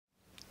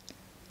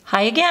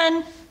Hi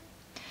again.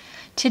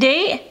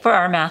 Today for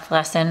our math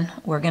lesson,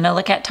 we're going to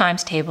look at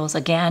times tables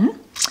again,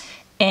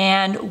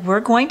 and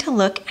we're going to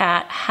look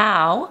at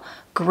how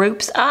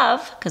groups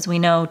of, because we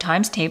know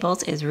times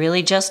tables is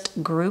really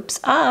just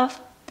groups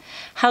of,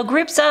 how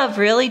groups of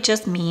really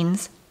just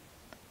means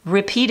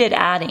repeated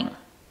adding.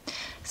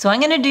 So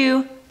I'm going to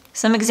do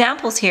some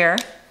examples here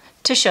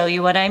to show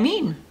you what I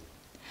mean.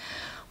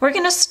 We're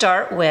going to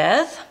start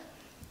with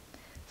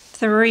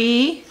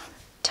 3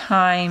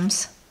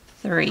 times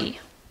 3.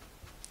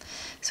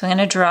 So I'm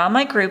going to draw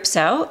my groups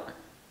out.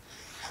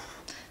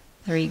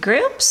 3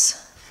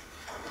 groups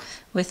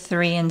with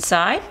 3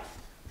 inside.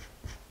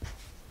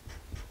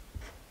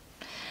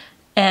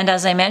 And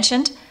as I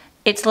mentioned,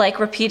 it's like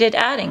repeated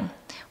adding.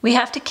 We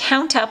have to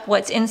count up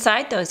what's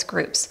inside those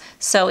groups.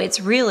 So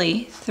it's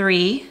really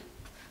 3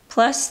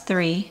 plus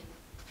 3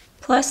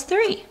 plus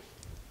 3.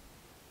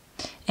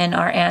 And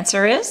our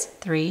answer is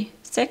 3,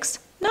 6,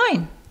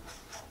 9.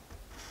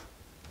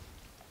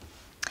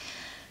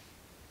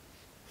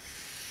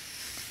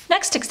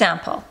 Next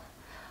example.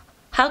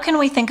 How can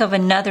we think of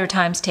another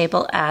times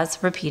table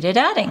as repeated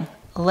adding?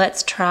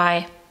 Let's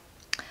try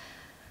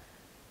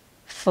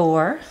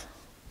 4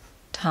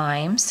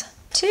 times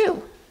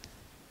 2.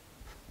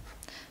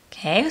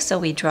 Okay, so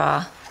we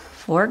draw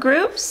 4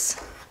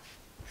 groups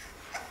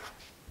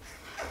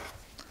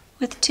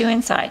with 2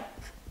 inside.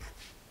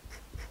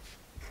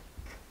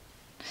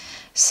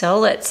 So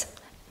let's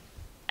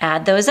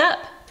add those up.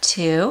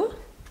 2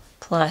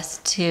 plus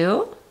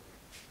 2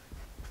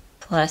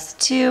 plus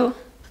 2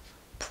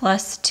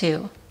 plus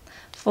 2.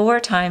 4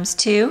 times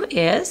 2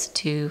 is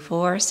 2,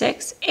 4,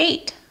 6,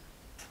 8.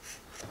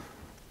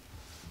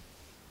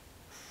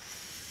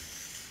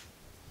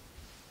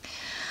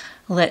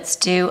 Let's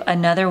do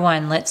another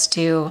one. Let's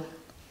do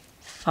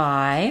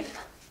 5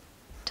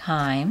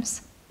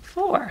 times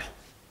 4.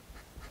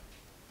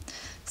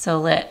 So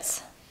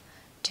let's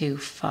do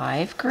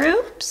 5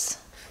 groups.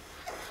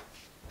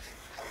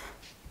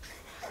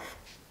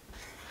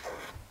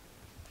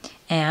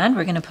 And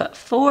we're going to put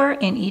 4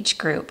 in each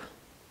group.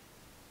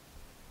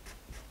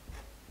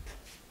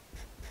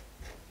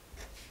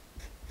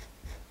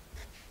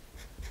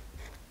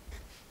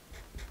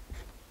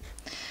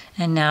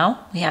 And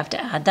now we have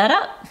to add that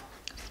up.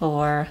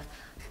 4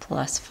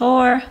 plus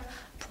 4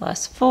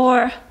 plus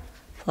 4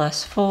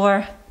 plus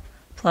 4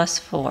 plus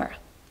 4.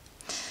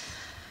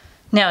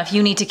 Now, if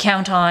you need to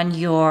count on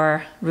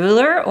your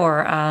ruler or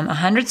a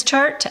hundreds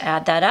chart to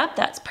add that up,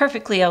 that's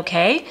perfectly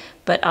okay.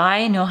 But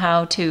I know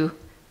how to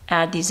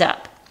add these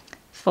up.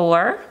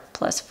 4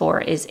 plus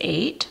 4 is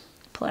 8,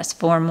 plus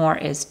 4 more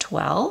is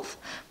 12,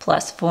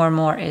 plus 4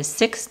 more is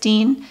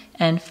 16,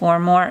 and 4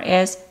 more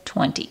is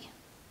 20.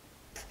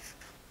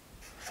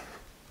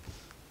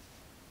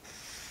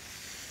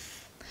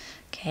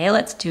 Okay,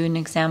 let's do an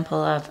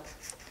example of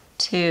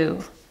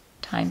 2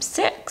 times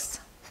 6.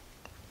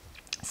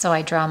 So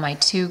I draw my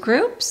 2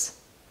 groups,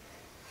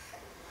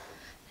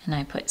 and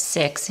I put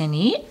 6 in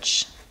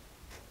each.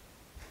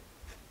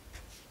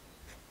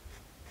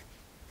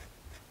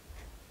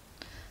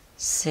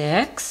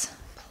 Six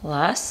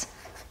plus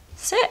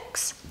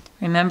 6.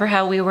 Remember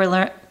how we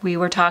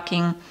were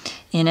talking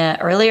in an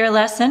earlier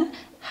lesson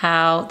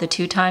how the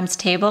 2 times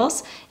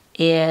tables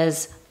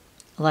is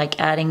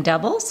like adding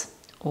doubles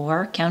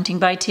or counting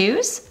by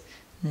 2s?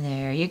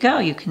 There you go.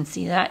 You can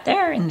see that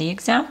there in the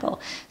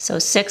example. So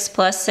 6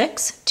 plus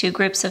 6, 2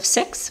 groups of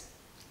 6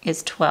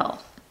 is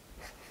 12.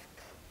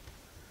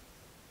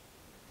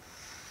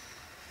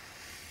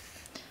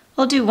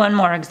 We'll do one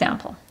more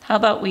example. How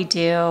about we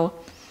do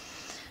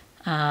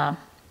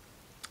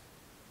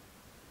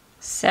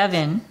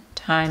 7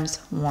 times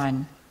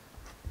 1.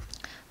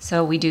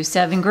 So we do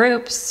 7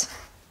 groups,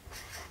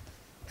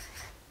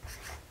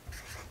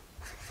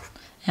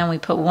 and we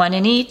put 1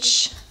 in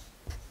each.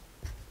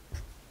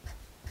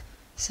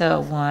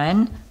 So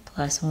 1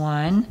 plus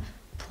 1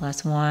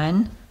 plus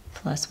 1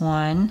 plus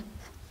 1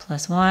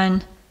 plus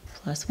 1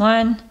 plus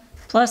 1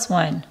 plus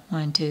 1.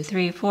 1, 2,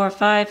 3, 4,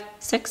 5,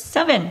 6,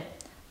 7.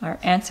 Our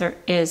answer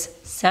is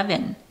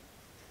 7.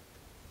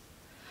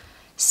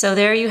 So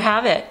there you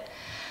have it.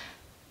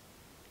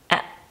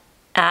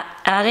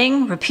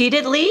 Adding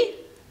repeatedly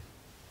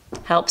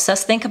helps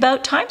us think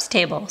about times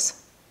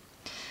tables.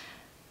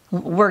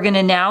 We're going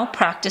to now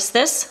practice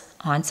this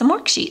on some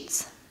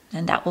worksheets,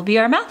 and that will be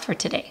our math for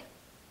today.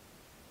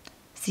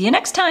 See you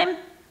next time.